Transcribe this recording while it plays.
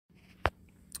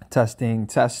Testing,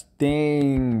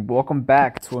 testing. Welcome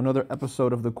back to another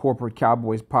episode of the Corporate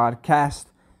Cowboys podcast.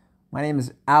 My name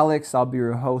is Alex. I'll be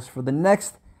your host for the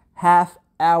next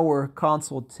half-hour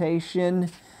consultation.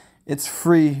 It's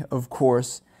free, of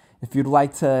course. If you'd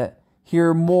like to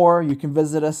hear more, you can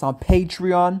visit us on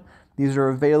Patreon. These are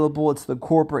available. It's the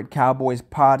Corporate Cowboys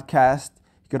podcast.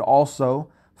 You could also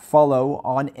follow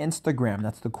on Instagram.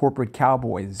 That's the Corporate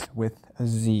Cowboys with a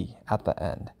Z at the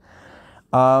end.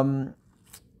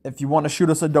 If you want to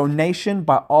shoot us a donation,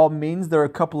 by all means, there are a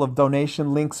couple of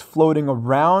donation links floating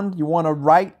around. You want to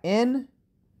write in?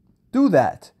 Do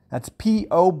that. That's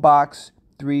P.O. Box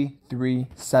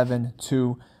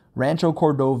 3372, Rancho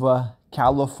Cordova,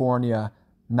 California,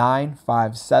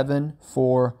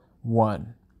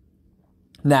 95741.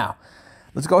 Now,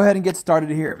 let's go ahead and get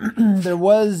started here. There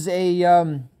was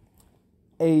a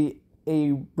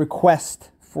request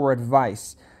for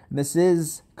advice. This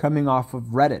is coming off of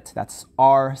Reddit. That's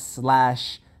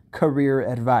r/career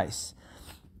advice.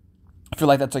 I feel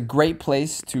like that's a great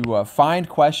place to find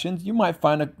questions. You might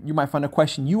find a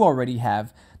question you already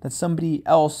have that somebody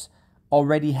else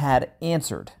already had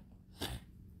answered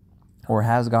or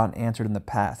has gotten answered in the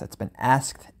past. That's been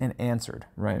asked and answered,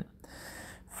 right?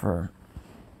 For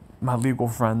my legal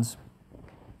friends.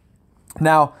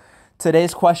 Now,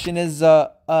 today's question is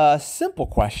a simple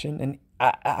question, and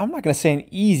I'm not going to say an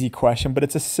easy question, but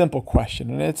it's a simple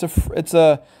question, and it's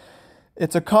a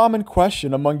common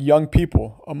question among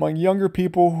younger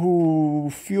people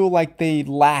who feel like they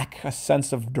lack a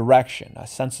sense of direction, a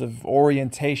sense of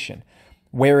orientation,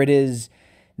 where it is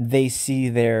they see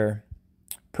their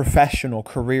professional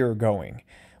career going,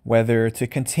 whether to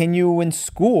continue in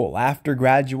school after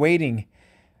graduating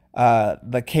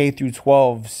the K through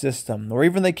 12 system, or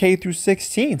even the K through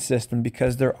 16 system,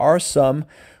 because there are some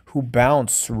who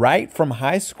bounce right from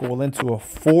high school into a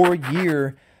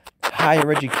 4-year higher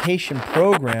education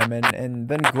program and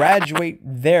then graduate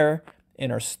there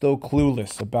and are still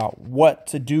clueless about what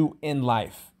to do in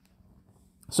life.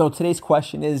 So today's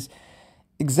question is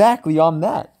exactly on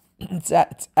that. It's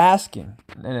asking,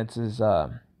 and it is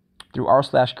through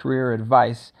r/career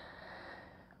advice.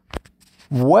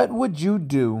 What would you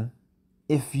do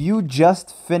if you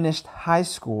just finished high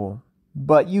school,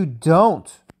 but you don't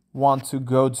want to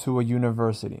go to a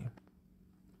university?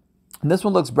 And this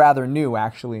one looks rather new,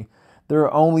 actually. There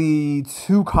are only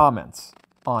 2 comments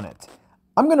on it.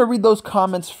 I'm going to read those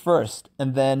comments first,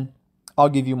 and then I'll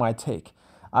give you my take.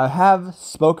 I have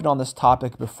spoken on this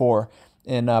topic before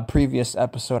in a previous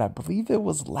episode. I believe it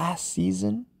was last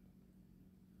season.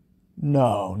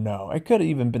 No. It could have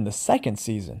even been the second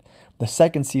season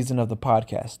of the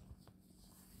podcast.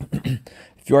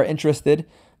 If you are interested,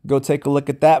 go take a look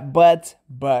at that. But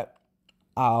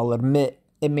I'll admit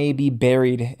it may be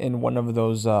buried in one of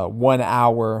those 1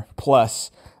 hour plus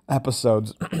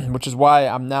episodes, which is why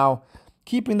I'm now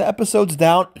keeping the episodes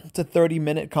down to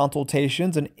 30-minute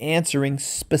consultations and answering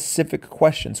specific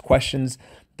questions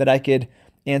that I could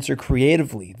answer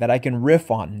creatively, that I can riff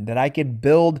on, that I could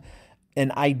build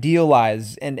and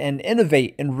idealize and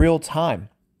innovate in real time.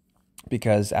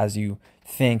 Because as you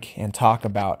think and talk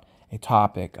about a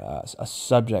topic, a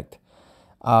subject,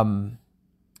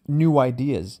 new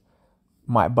ideas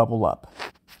might bubble up.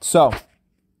 So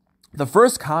the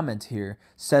first comment here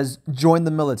says, join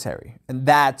the military. And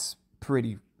that's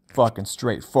pretty fucking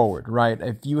straightforward, right?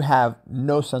 If you have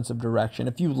no sense of direction,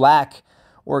 if you lack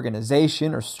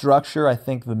organization or structure, I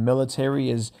think the military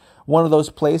is one of those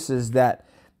places that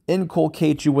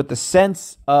inculcate you with the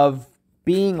sense of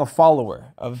being a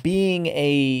follower, of being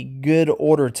a good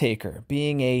order taker,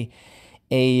 being a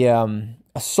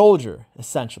soldier,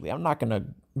 essentially. I'm not going to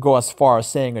go as far as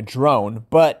saying a drone,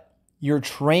 but you're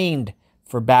trained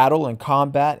for battle and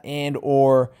combat and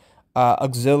or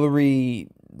auxiliary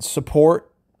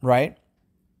support, right?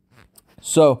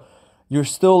 So you're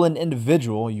still an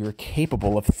individual. You're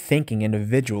capable of thinking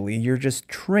individually. You're just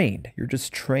trained.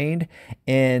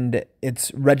 And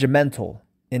it's regimental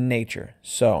in nature.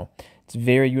 So it's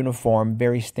very uniform,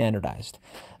 very standardized.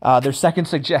 Their second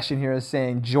suggestion here is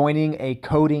saying joining a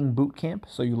coding boot camp.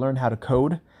 So you learn how to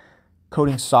code.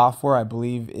 Coding software, I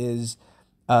believe, is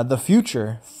the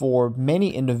future for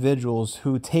many individuals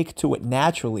who take to it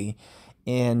naturally.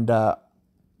 And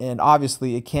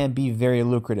obviously it can be very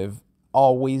lucrative,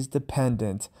 always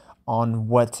dependent on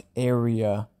what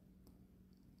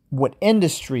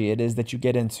industry it is that you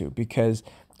get into. Because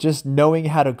just knowing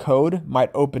how to code might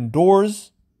open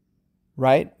doors,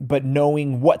 right? But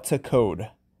knowing what to code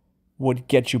would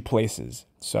get you places.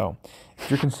 So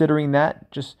if you're considering that,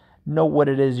 just know what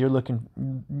it is you're looking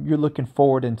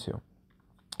forward into.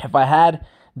 If I had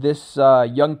this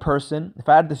young person, if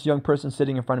I had this young person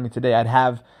sitting in front of me today, I'd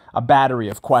have a battery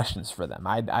of questions for them.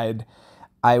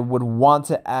 I would want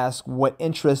to ask what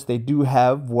interests they do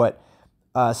have, what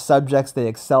subjects they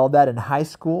excelled at in high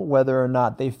school, whether or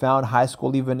not they found high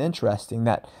school even interesting,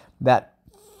 that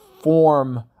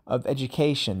form of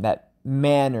education, that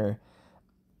manner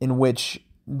in which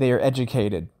they are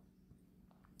educated,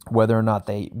 whether or not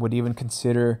they would even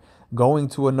consider going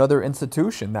to another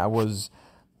institution that was,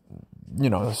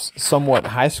 somewhat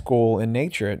high school in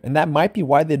nature. And that might be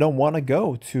why they don't want to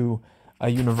go to a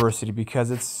university,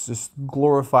 because it's just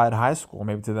glorified high school.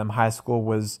 Maybe to them, high school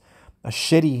was a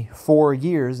shitty 4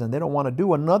 years and they don't want to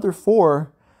do another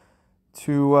 4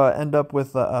 to end up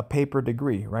with a paper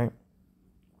degree, right?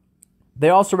 They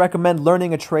also recommend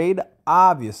learning a trade.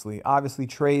 Obviously,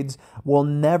 trades will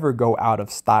never go out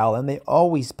of style and they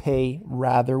always pay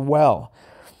rather well.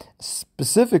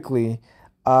 Specifically,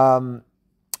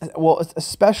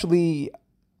 especially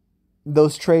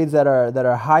those trades that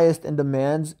are highest in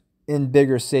demands in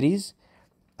bigger cities,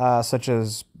 such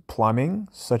as plumbing,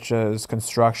 such as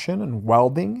construction and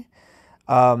welding.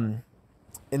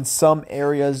 In some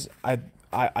areas,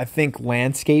 I think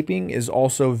landscaping is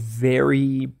also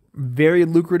very, very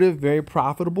lucrative, very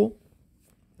profitable.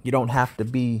 You don't have to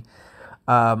be,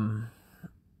 you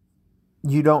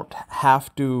don't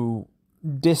have to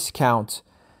discount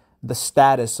the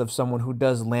status of someone who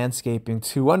does landscaping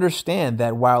to understand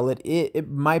that while it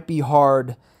might be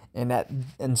hard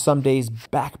and some days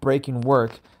backbreaking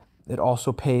work, it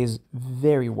also pays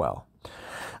very well.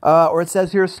 Or it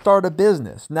says here, start a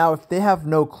business. Now, if they have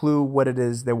no clue what it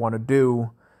is they want to do,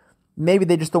 maybe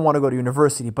they just don't want to go to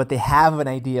university, but they have an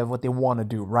idea of what they want to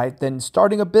do, right? Then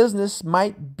starting a business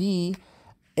might be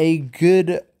a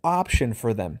good option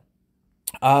for them.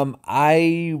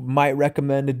 I might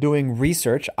recommend doing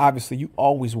research. Obviously, you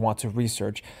always want to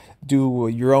research. Do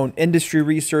your own industry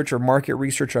research or market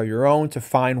research on your own to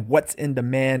find what's in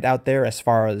demand out there as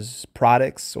far as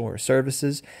products or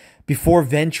services before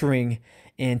venturing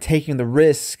and taking the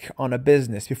risk on a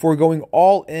business, before going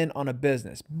all in on a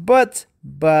business. But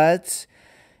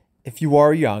if you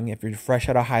are young, if you're fresh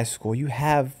out of high school, you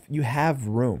have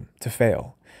room to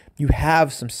fail. You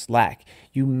have some slack.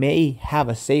 You may have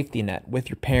a safety net with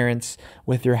your parents,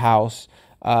 with your house,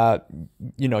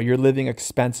 your living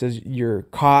expenses, your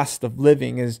cost of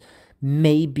living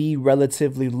may be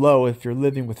relatively low if you're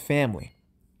living with family,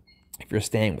 if you're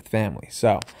staying with family.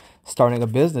 So starting a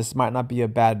business might not be a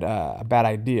bad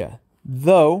idea.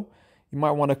 Though you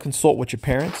might want to consult with your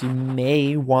parents. You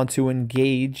may want to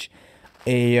engage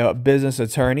a business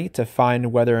attorney to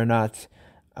find whether or not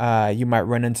you might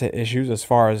run into issues as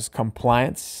far as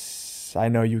compliance. I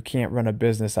know you can't run a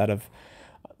business out of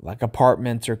like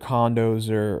apartments or condos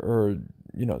or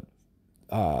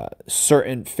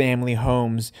certain family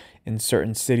homes in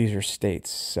certain cities or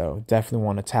states. So definitely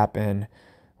want to tap in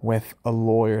with a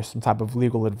lawyer, some type of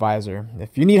legal advisor.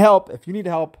 If you need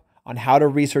help on how to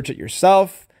research it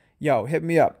yourself, hit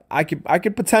me up. I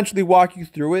could potentially walk you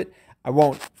through it. I'm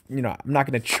not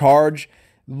going to charge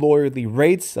lawyerly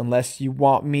rates unless you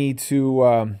want me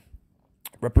to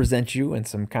represent you in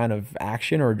some kind of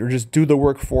action or just do the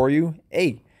work for you.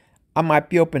 Hey, I might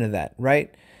be open to that,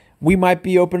 right? We might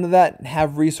be open to that and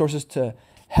have resources to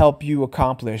help you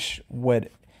accomplish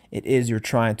what it is you're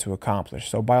trying to accomplish.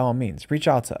 So by all means, reach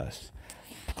out to us.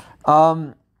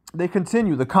 They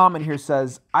continue. The comment here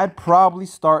says, I'd probably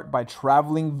start by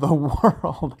traveling the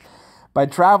world. By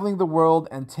traveling the world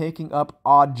and taking up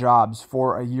odd jobs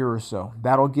for a year or so.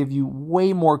 That'll give you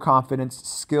way more confidence,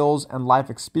 skills, and life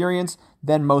experience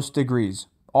than most degrees.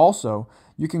 Also,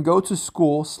 you can go to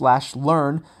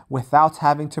school/learn without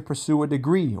having to pursue a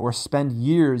degree or spend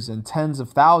years and tens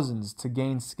of thousands to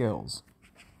gain skills.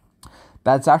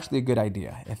 That's actually a good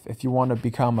idea. If you want to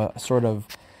become a sort of,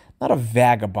 not a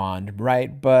vagabond,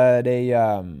 right? But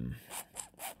a,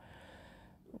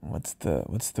 what's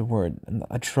the word?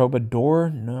 A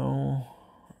troubadour? No.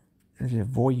 Is it a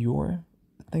voyeur?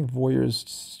 I think voyeur is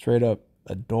straight up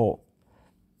adult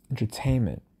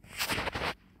entertainment.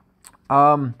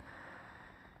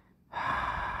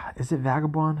 Is it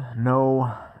vagabond?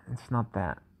 No, it's not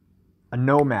that. A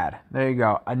nomad. There you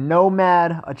go. A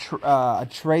nomad, a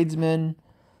tradesman,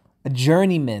 a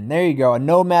journeyman. There you go. A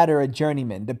nomad or a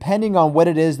journeyman. Depending on what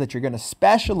it is that you're going to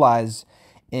specialize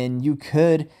in, you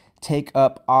could take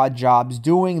up odd jobs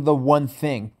doing the one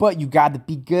thing, but you got to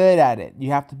be good at it.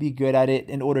 You have to be good at it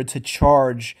in order to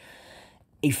charge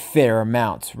a fair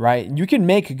amount, right? You can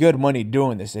make good money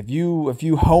doing this. If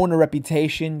you hone a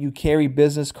reputation, you carry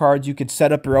business cards, you could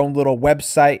set up your own little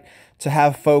website to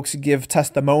have folks give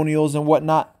testimonials and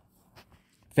whatnot.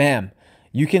 Fam,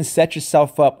 You can set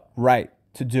yourself up right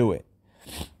to do it.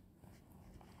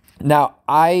 Now,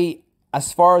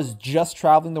 as far as just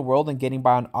traveling the world and getting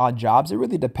by on odd jobs, it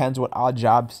really depends what odd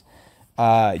jobs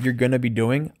you're going to be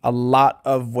doing. A lot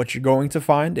of what you're going to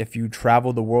find if you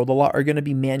travel the world a lot are going to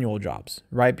be manual jobs,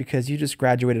 right? Because you just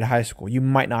graduated high school. You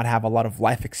might not have a lot of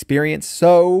life experience.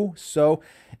 So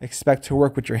expect to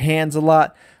work with your hands a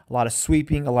lot of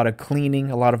sweeping, a lot of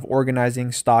cleaning, a lot of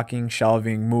organizing, stocking,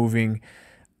 shelving, moving,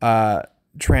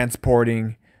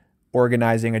 transporting,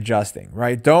 organizing, adjusting,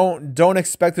 right? Don't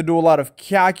expect to do a lot of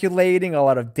calculating, a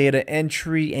lot of data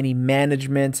entry, any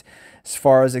management as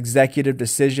far as executive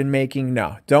decision making.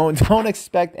 No, don't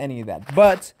expect any of that.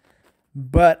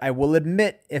 But I will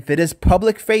admit, if it's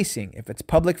public facing,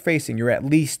 you're at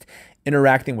least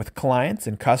interacting with clients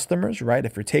and customers, right?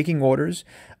 If you're taking orders,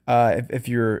 if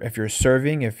you're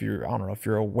serving, if you're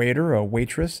a waiter or a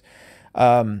waitress,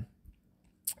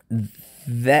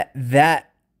 that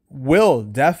will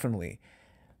definitely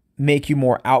make you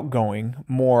more outgoing,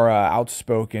 more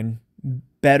outspoken,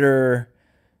 better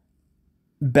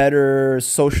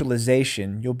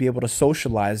socialization. You'll be able to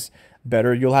socialize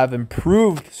better. You'll have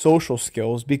improved social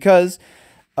skills because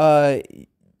the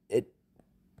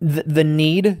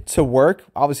need to work,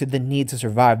 obviously the need to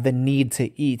survive, the need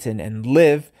to eat and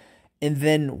live, and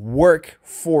then work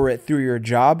for it through your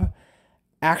job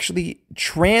actually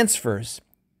transfers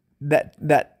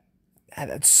that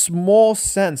small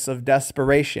sense of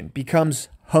desperation becomes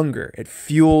hunger. It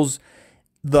fuels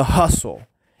the hustle.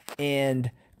 And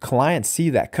clients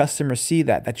see that, customers see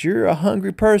that you're a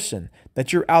hungry person,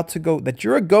 that you're out to go, that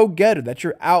you're a go-getter, that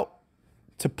you're out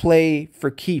to play for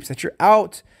keeps, that you're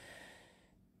out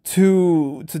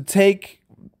to take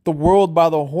the world by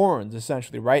the horns,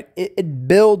 essentially, right? It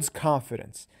builds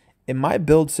confidence. It might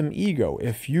build some ego.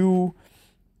 If you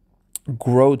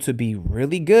grow to be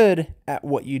really good at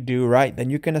what you do, right, then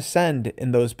you can ascend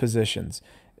in those positions,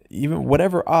 even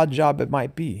whatever odd job it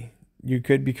might be. You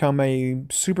could become a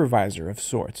supervisor of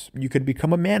sorts. You could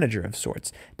become a manager of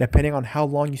sorts, depending on how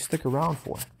long you stick around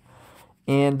for.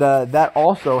 And that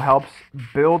also helps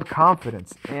build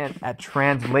confidence, and it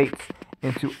translates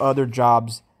into other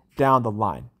jobs down the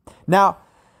line. Now,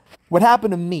 what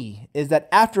happened to me is that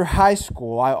after high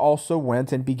school, I also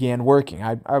went and began working.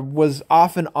 I was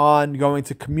off and on going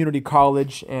to community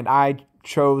college, and I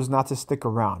chose not to stick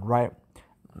around, right?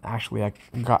 Actually, I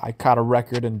caught a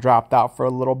record and dropped out for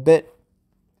a little bit.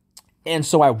 And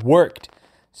so I worked.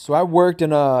 So I worked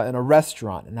in a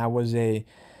restaurant, and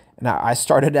I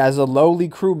started as a lowly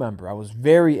crew member. I was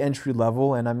very entry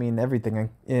level, and I mean everything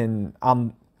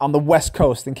on the West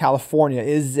Coast in California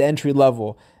is entry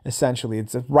level, essentially.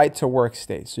 It's a right to work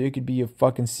state. So you could be a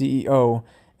fucking CEO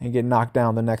and get knocked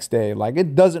down the next day. Like,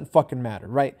 it doesn't fucking matter,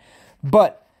 right?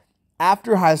 But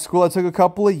after high school, I took a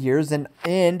couple of years and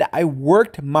I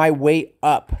worked my way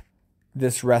up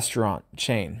this restaurant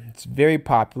chain. It's very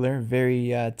popular, very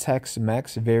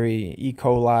Tex-Mex, very E.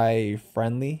 coli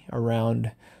friendly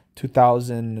around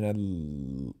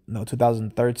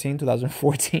 2013,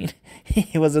 2014.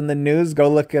 It was in the news. Go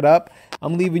look it up.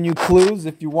 I'm leaving you clues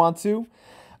if you want to.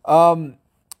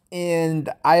 And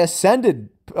I ascended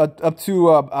up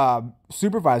to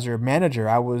supervisor, manager.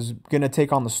 I was going to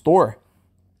take on the store.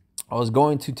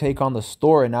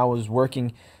 And I was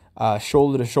working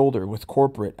shoulder to shoulder with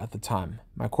corporate at the time,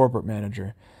 my corporate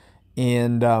manager.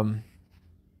 And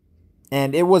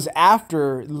it was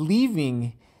after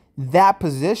leaving that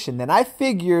position that I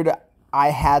figured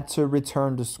I had to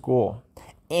return to school.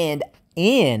 And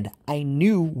I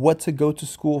knew what to go to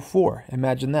school for.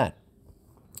 Imagine that.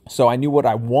 So I knew what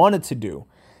I wanted to do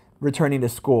returning to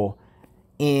school.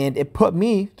 And it put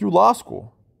me through law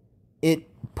school. It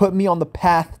put me on the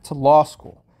path to law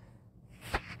school.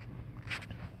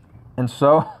 And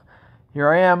so here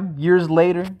I am years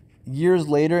later,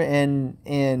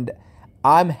 and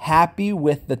I'm happy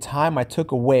with the time I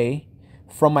took away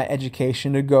from my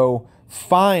education to go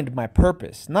find my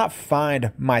purpose, not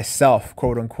find myself,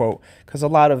 quote unquote, because a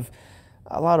lot of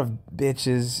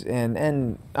bitches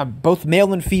and both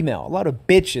male and female, a lot of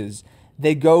bitches,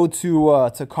 they go to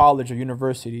college or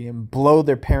university and blow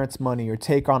their parents' money or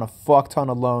take on a fuck ton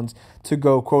of loans to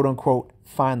go, quote unquote,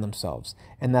 find themselves.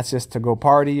 And that's just to go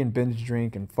party and binge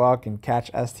drink and fuck and catch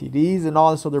STDs and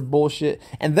all this other bullshit,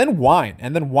 and then whine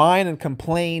and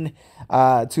complain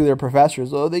to their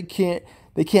professors. Oh, they can't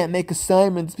make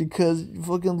assignments because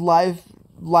fucking life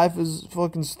is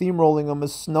fucking steamrolling them,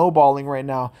 is snowballing right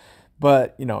now.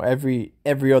 But every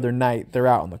other night they're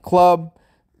out in the club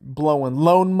blowing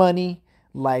loan money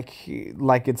like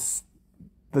it's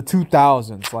the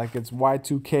 2000s, like it's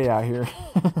Y2K out here.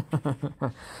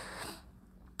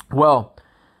 Well,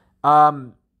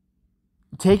 Um,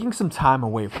 Taking some time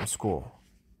away from school,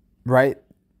 right?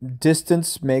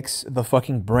 Distance makes the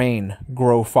fucking brain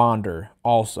grow fonder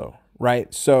also,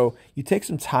 right? So you take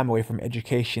some time away from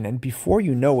education, and before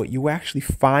you know it, you actually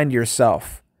find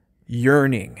yourself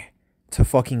yearning to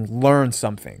fucking learn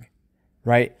something,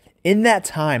 right? In that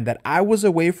time that I was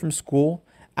away from school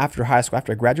after high school,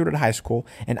 after I graduated high school,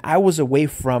 and I was away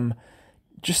from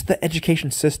just the education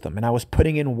system, and I was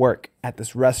putting in work at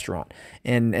this restaurant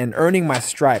and earning my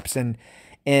stripes,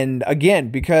 and again,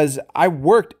 because I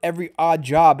worked every odd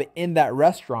job in that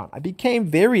restaurant, I became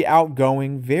very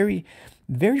outgoing, very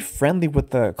friendly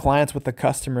with the clients, with the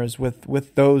customers,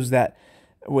 with those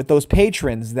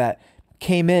patrons that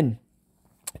came in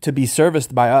to be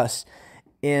serviced by us.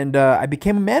 And I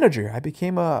became a manager. I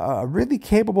became a really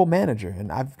capable manager,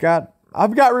 and I've got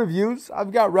reviews,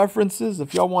 I've got references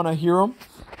if y'all want to hear them.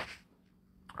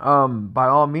 By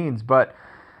all means, but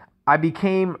I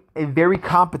became a very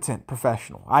competent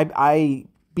professional. I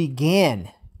began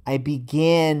a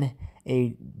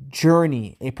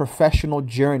journey, a professional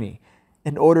journey,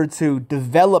 in order to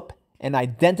develop an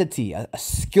identity, a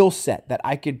skill set that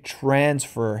I could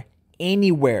transfer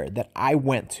anywhere that I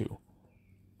went to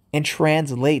and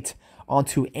translate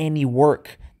onto any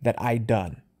work that I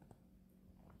done.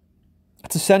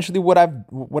 That's essentially what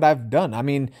I've done. I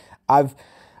mean, I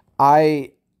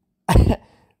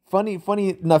funny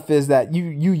enough is that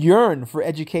you yearn for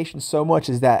education so much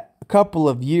is that a couple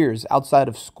of years outside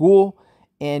of school,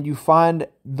 and you find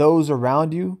those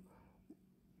around you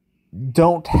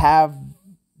don't have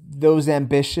those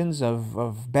ambitions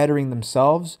of bettering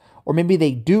themselves, or maybe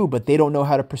they do, but they don't know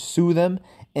how to pursue them,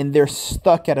 and they're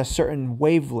stuck at a certain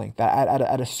wavelength,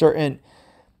 they're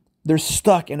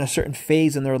stuck in a certain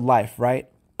phase in their life, right?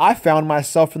 I found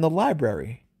myself in the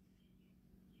library,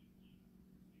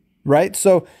 right?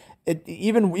 So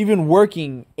even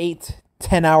working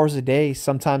 8-10 hours a day,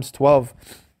 sometimes 12,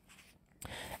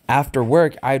 after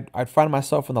work, I'd find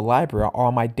myself in the library, or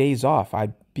on my days off,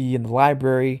 I'd be in the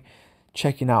library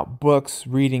checking out books,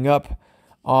 reading up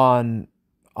on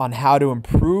how to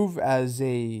improve as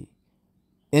a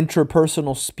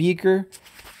interpersonal speaker,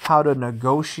 how to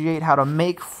negotiate, how to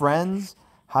make friends,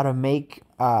 how to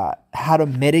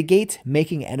mitigate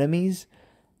making enemies,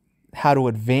 how to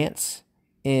advance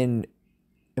in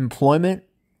employment,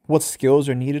 what skills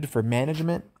are needed for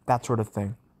management, that sort of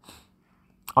thing.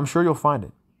 I'm sure you'll find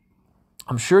it.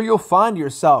 I'm sure you'll find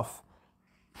yourself,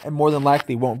 and more than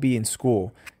likely won't be in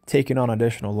school, taking on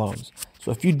additional loans.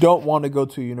 So if you don't want to go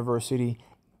to a university,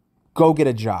 go get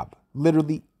a job.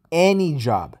 Literally any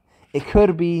job. It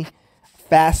could be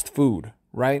fast food,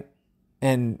 right?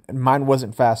 And mine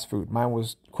wasn't fast food. Mine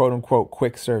was quote unquote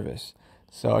quick service.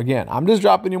 So again, I'm just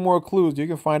dropping you more clues. You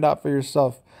can find out for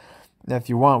yourself if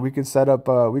you want. We could set up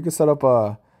a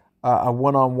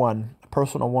one-on-one, a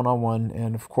personal one-on-one,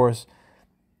 and of course,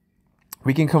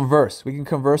 we can converse. We can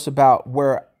converse about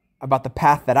the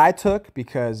path that I took,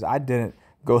 because I didn't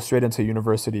go straight into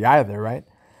university either, right?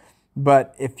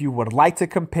 But if you would like to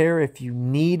compare, if you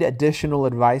need additional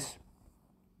advice,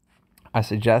 I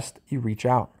suggest you reach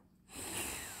out.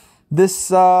 The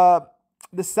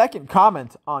second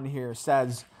comment on here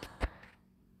says,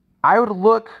 I'd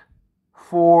look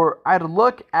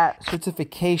at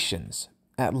certifications,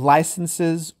 at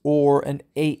licenses, or an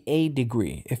AA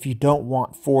degree if you don't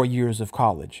want 4 years of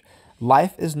college.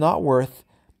 Life is not worth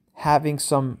having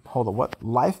some,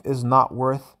 Life is not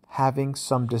worth having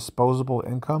some disposable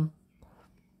income?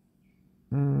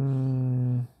 I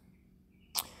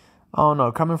don't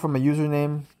know. Coming from a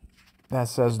username that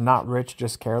says not rich,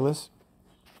 just careless.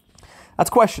 That's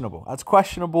questionable. That's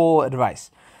questionable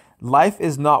advice. Life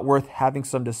is not worth having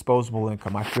some disposable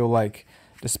income. I feel like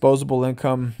disposable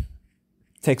income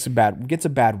gets a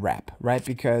bad rap, right?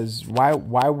 Because why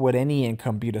would any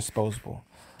income be disposable?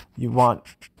 You want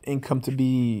income to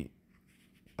be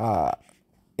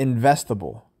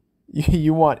investable.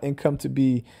 You want income to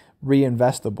be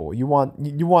reinvestable. You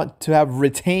want to have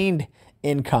retained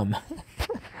income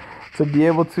to be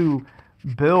able to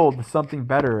build something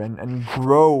better and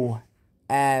grow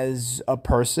as a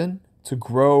person, to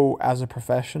grow as a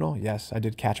professional. Yes, I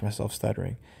did catch myself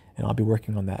stuttering, and I'll be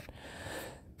working on that.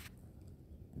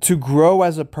 To grow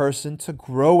as a person, to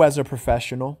grow as a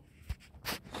professional.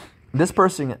 This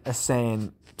person is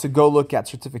saying to go look at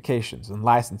certifications and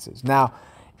licenses. Now,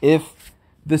 if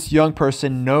this young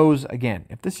person knows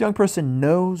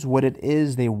what it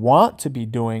is they want to be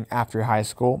doing after high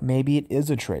school, maybe it is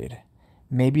a trade.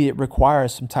 Maybe it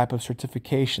requires some type of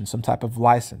certification, some type of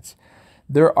license.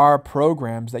 There are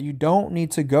programs that you don't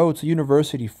need to go to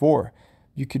university for.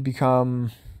 You could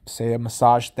become, say, a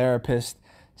massage therapist,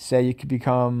 Say you could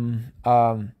become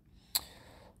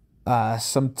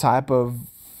some type of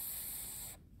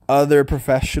other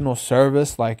professional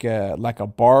service, like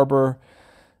a barber.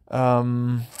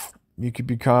 You could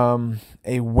become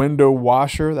a window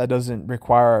washer. That doesn't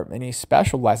require any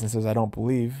special licenses, I don't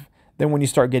believe. Then when you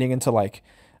start getting into like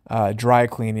dry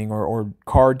cleaning or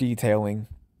car detailing,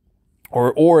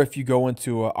 or if you go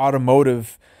into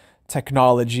automotive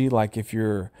technology, like if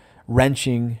you're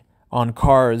wrenching on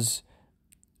cars,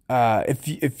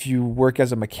 if you work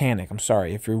as a mechanic, I'm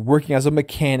sorry, if you're working as a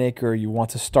mechanic or you want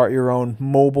to start your own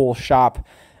mobile shop,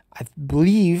 I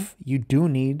believe you do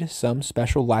need some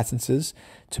special licenses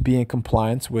to be in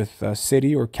compliance with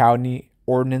city or county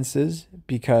ordinances,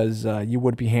 because you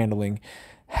would be handling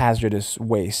hazardous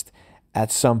waste at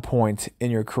some point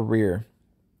in your career.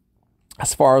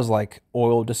 As far as like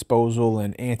oil disposal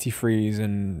and antifreeze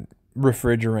and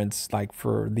refrigerants, like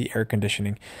for the air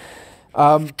conditioning.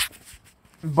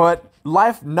 But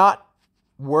life not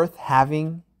worth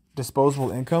having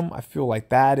disposable income, I feel like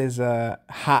that is a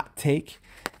hot take.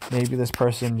 Maybe this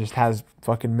person just has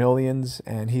fucking millions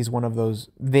and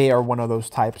they are one of those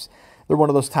types. They're one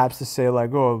of those types to say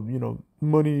like, oh,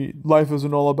 money, life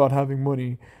isn't all about having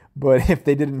money. But if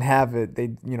they didn't have it,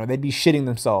 they'd be shitting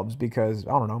themselves because,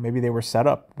 I don't know, maybe they were set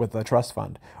up with a trust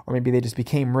fund, or maybe they just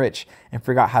became rich and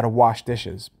forgot how to wash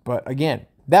dishes. But again,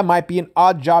 that might be an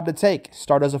odd job to take.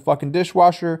 Start as a fucking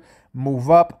dishwasher,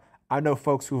 move up. I know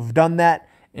folks who've done that,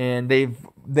 and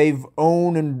they've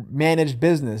owned and managed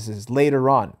businesses later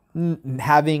on,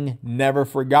 having never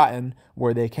forgotten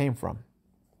where they came from.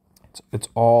 It's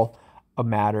all a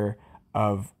matter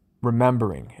of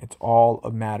remembering. It's all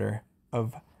a matter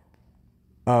of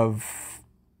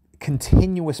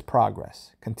continuous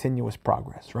progress,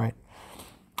 right?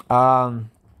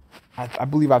 I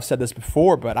believe I've said this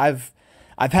before, but I've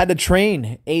had to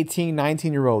train 18,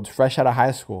 19-year-olds fresh out of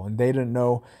high school, and they didn't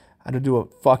know how to do a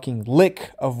fucking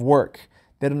lick of work.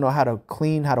 They didn't know how to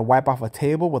clean, how to wipe off a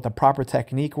table, what the proper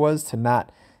technique was to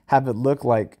not have it look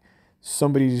like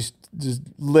somebody just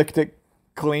licked it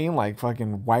clean, like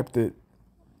fucking wiped it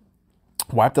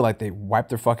like they wiped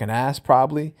their fucking ass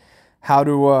probably. How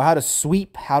to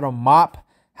sweep, how to mop,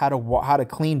 how to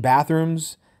clean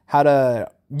bathrooms, how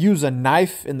to use a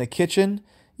knife in the kitchen.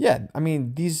 Yeah, I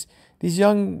mean these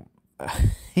young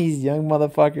these young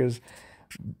motherfuckers,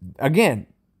 again,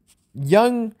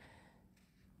 young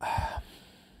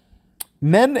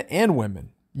men and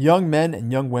women, young men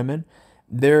and young women,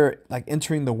 they're like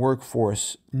entering the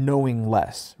workforce knowing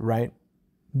less, right?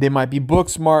 They might be book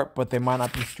smart, but they might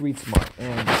not be street smart.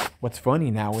 And what's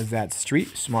funny now is that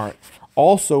street smart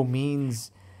also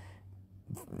means,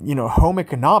 home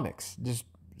economics, just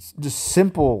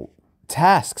simple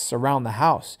tasks around the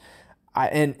house.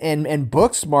 And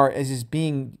book smart is just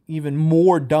being even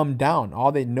more dumbed down.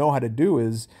 All they know how to do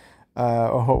is,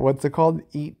 what's it called?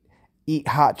 Eat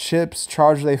hot chips,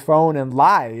 charge their phone, and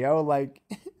lie, yo. Like,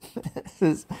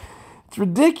 it's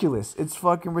ridiculous. It's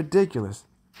fucking ridiculous.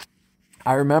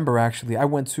 I remember actually, I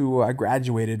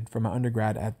graduated from my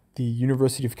undergrad at the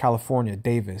University of California,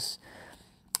 Davis.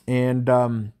 And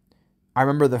I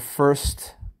remember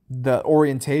the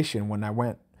orientation when I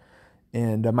went,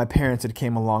 and my parents had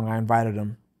came along. I invited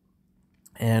them,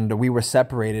 and we were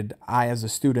separated. I, as a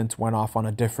student, went off on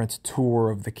a different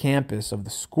tour of the campus of the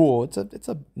school. It's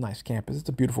a nice campus. It's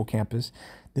a beautiful campus.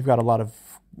 They've got a lot of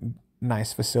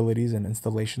nice facilities and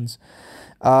installations.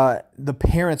 The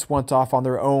parents went off on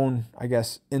their own, I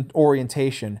guess, in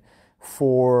orientation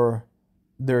for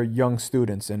their young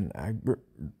students. And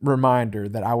reminder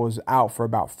that I was out for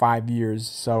about 5 years,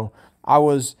 so I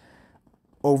was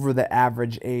over the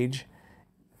average age,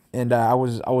 and I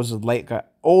was a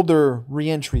older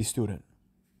reentry student.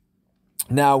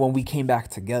 Now, when we came back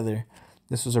together,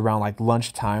 this was around like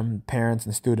lunchtime. Parents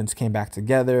and students came back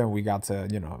together, and we got to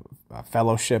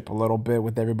fellowship a little bit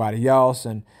with everybody else,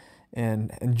 and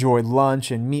enjoy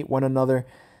lunch and meet one another.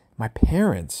 My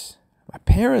parents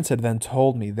had then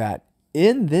told me that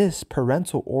in this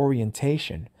parental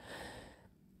orientation,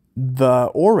 the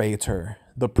orator,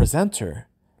 the presenter,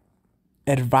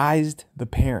 advised the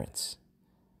parents,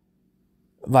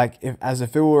 like as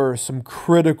if it were some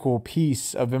critical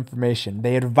piece of information.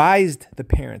 They advised the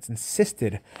parents,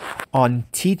 insisted on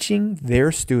teaching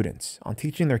their students, on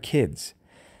teaching their kids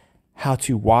how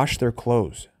to wash their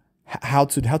clothes, how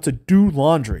to do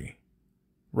laundry,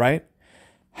 right?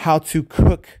 How to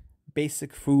cook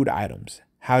basic food items,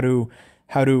 how to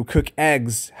cook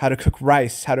eggs, how to cook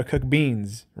rice, how to cook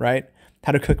beans, right?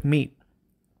 How to cook meat,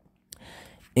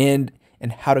 and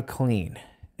how to clean,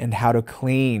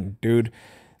 dude.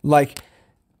 Like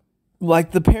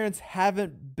the parents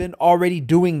haven't been already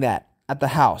doing that at the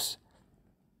house.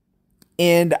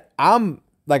 And I'm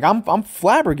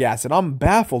flabbergasted. I'm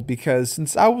baffled because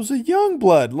since I was a young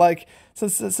blood, like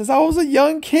since I was a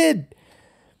young kid,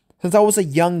 since I was a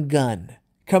young gun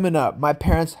coming up, my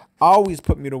parents always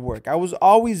put me to work. I was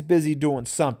always busy doing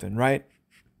something, right?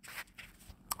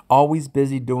 Always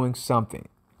busy doing something.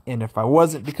 And if I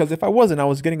wasn't, I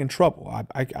was getting in trouble.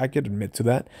 I could admit to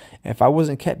that. If I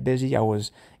wasn't kept busy, I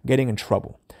was getting in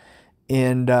trouble.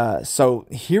 And so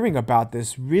hearing about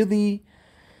this really,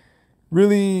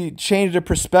 really changed the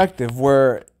perspective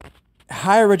where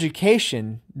higher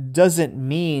education doesn't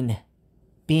mean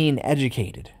being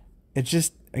educated. It's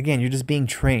just, again, you're just being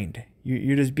trained.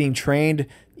 You're just being trained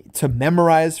to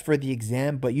memorize for the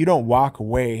exam, but you don't walk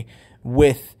away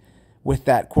with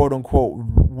that quote unquote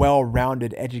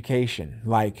well-rounded education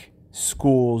like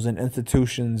schools and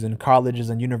institutions and colleges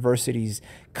and universities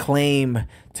claim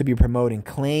to be promoting,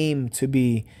 claim to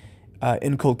be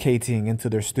inculcating into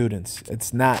their students.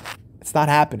 It's not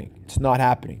happening. It's not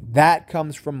happening. That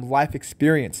comes from life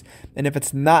experience. And if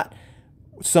it's not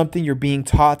something you're being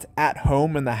taught at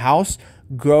home in the house,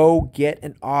 go get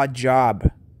an odd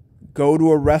job. Go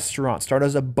to a restaurant. Start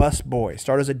as a busboy.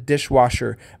 Start as a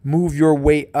dishwasher. Move your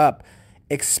way up.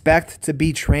 Expect to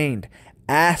be trained.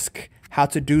 Ask how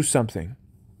to do something.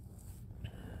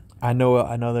 I know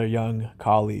another young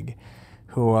colleague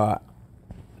who's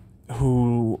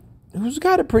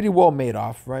got it pretty well made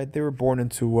off, right? They were born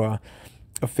into a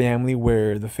family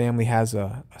where the family has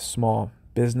a small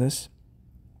business.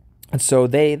 And so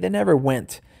they never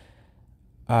went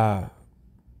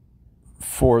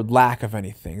for lack of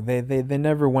anything. They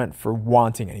never went for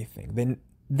wanting anything.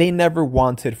 They never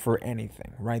wanted for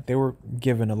anything, right? They were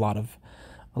given a lot of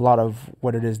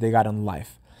what it is they got in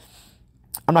life.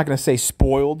 I'm not going to say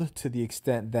spoiled to the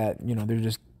extent that, they're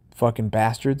just fucking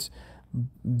bastards.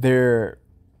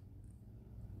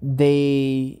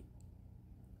 They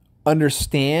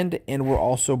understand and were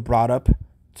also brought up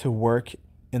to work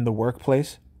in the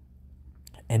workplace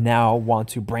and now want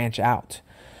to branch out.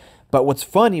 But what's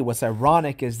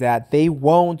ironic is that they don't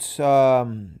want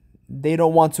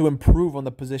to improve on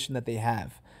the position that they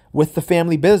have with the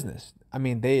family business. I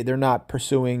mean, they're not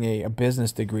pursuing a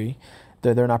business degree.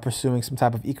 They're not pursuing some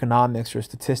type of economics or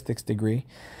statistics degree.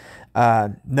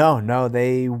 No,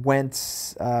 they went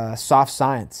soft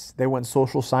science. They went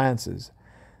social sciences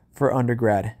for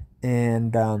undergrad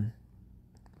and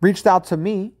reached out to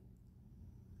me.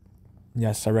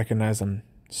 Yes, I recognize I'm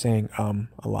saying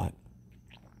a lot.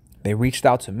 They reached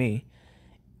out to me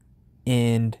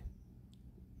and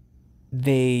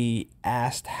they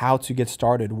asked how to get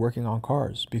started working on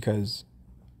cars because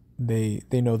they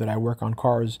know that I work on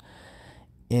cars,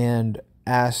 and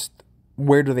asked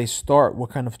where do they start, what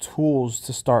kind of tools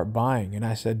to start buying. And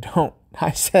I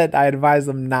said I advised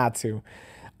them not to.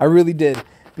 I really did,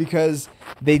 because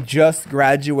they just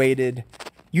graduated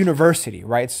university,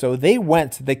 right? So they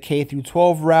went the K through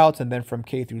 12 route, and then from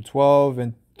K through 12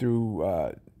 and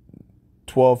through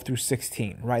 12 through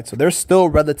 16, right? So they're still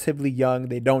relatively young.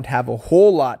 They don't have a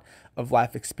whole lot of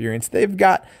life experience. They've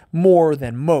got more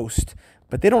than most,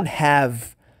 but they don't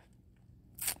have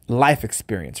life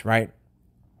experience, right?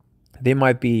 They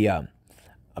might be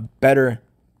better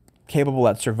capable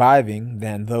at surviving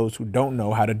than those who don't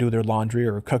know how to do their laundry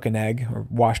or cook an egg or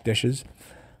wash dishes.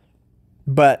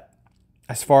 But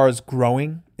as far as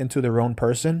growing into their own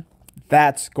person,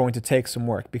 that's going to take some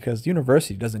work, because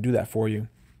university doesn't do that for you.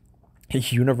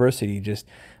 University just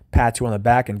pats you on the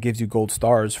back and gives you gold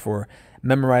stars for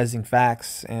memorizing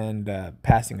facts and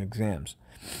passing exams.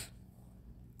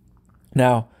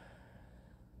 Now,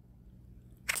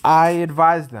 I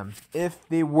advise them, if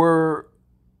they want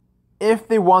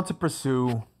to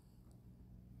pursue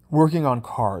working on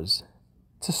cars,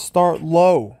 to start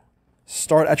low.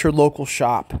 Start at your local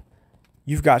shop.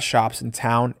 You've got shops in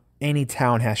town. Any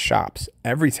town has shops.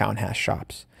 Every town has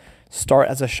shops. Start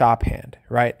as a shop hand,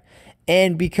 right?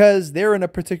 And because they're in a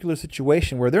particular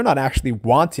situation where they're not actually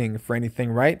wanting for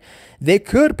anything, right? They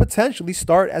could potentially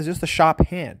start as just a shop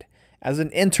hand, as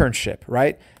an internship,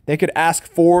 right? They could ask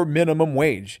for minimum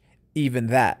wage, even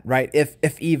that, right?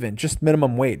 If even, just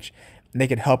minimum wage. And they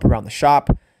could help around the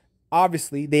shop.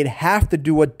 Obviously, they'd have to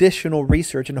do additional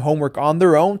research and homework on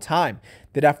their own time.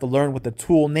 They'd have to learn what the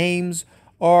tool names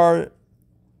are.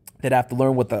 They'd have to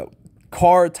learn what the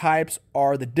car types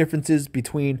are, the differences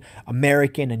between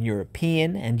American and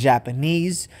European and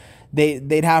Japanese.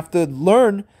 They'd have to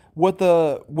learn what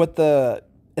the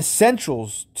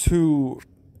essentials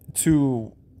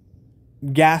to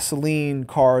gasoline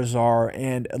cars are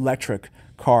and electric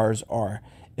cars are,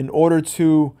 in order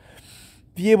to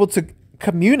be able to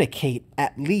communicate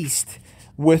at least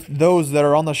with those that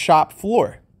are on the shop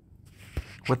floor,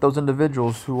 with those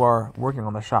individuals who are working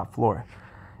on the shop floor.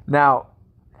 Now,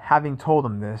 having told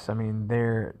them this, I mean,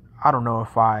 I don't know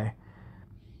if I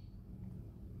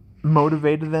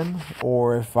motivated them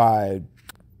or if I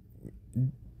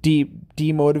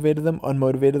demotivated them,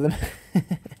 unmotivated them,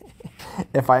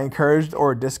 if I encouraged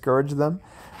or discouraged them.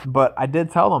 But I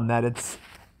did tell them that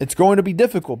it's going to be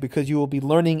difficult because you will be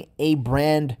learning a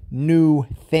brand new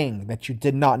thing that you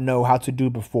did not know how to do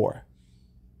before.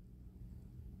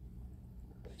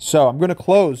 So I'm going to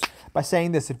close by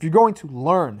saying this. If you're going to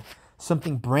learn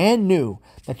something brand new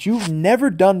that you've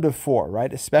never done before,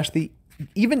 right? Especially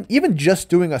even just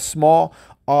doing a small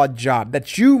odd job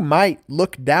that you might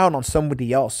look down on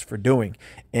somebody else for doing,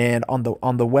 and on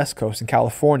the West Coast in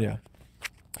California,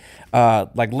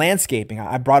 like landscaping.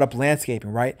 I brought up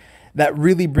landscaping, right? That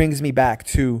really brings me back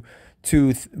to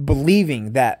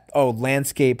believing that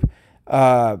landscaping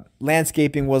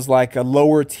was like a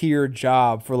lower tier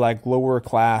job for like lower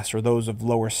class or those of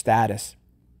lower status.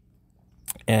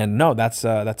 And no, that's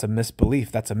a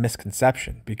misbelief. That's a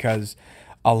misconception, because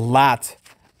a lot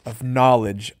of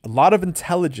knowledge, a lot of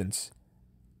intelligence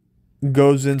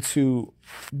goes into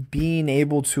being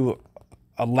able to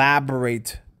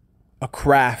elaborate a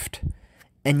craft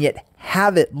and yet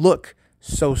have it look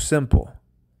so simple,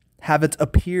 have it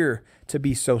appear to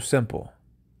be so simple.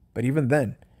 But even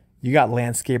then, you got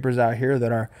landscapers out here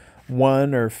that are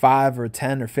 1 or 5 or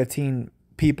 10 or 15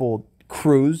 people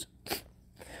crews,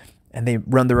 and they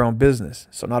run their own business.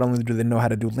 So not only do they know how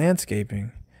to do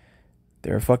landscaping,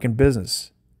 they're a fucking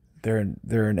business. They're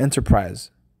an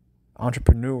enterprise,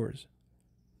 entrepreneurs,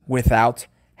 without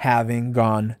having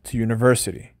gone to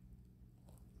university,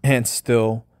 and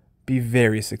still be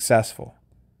very successful.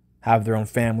 Have their own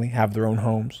family, have their own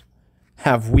homes,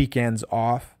 have weekends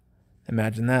off.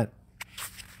 Imagine that.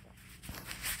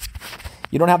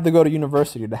 You don't have to go to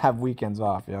university to have weekends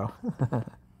off, yo.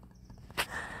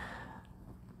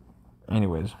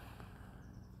 Anyways,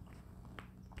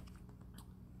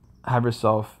 have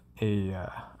yourself a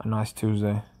nice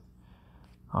Tuesday.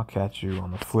 I'll catch you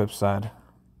on the flip side.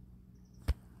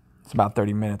 It's about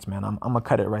 30 minutes, man. I'm going to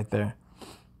cut it right there,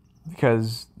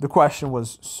 because the question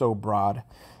was so broad,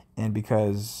 and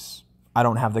because I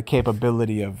don't have the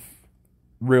capability of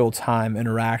real-time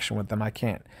interaction with them. I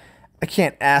can't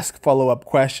ask follow-up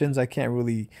questions. I can't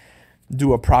really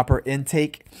do a proper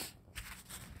intake.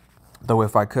 Though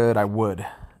if I could, I would.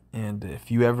 And if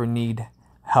you ever need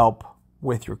help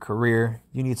with your career,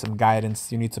 you need some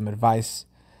guidance, you need some advice,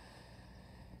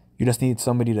 you just need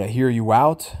somebody to hear you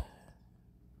out,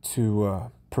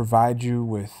 to provide you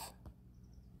with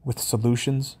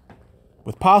solutions,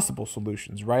 with possible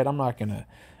solutions, right? I'm not going to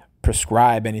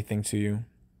prescribe anything to you.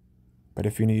 But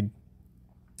if you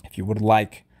would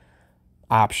like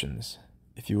options,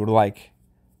 if you would like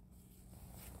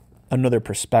another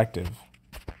perspective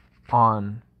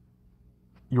on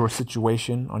your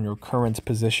situation, on your current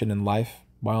position in life,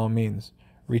 by all means,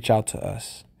 reach out to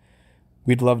us.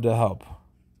 We'd love to help.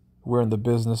 We're in the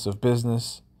business of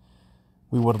business.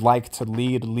 We would like to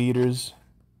lead leaders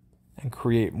and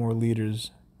create more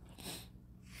leaders.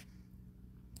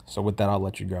 So with that, I'll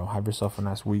let you go. Have yourself a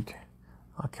nice week.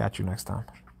 I'll catch you next time.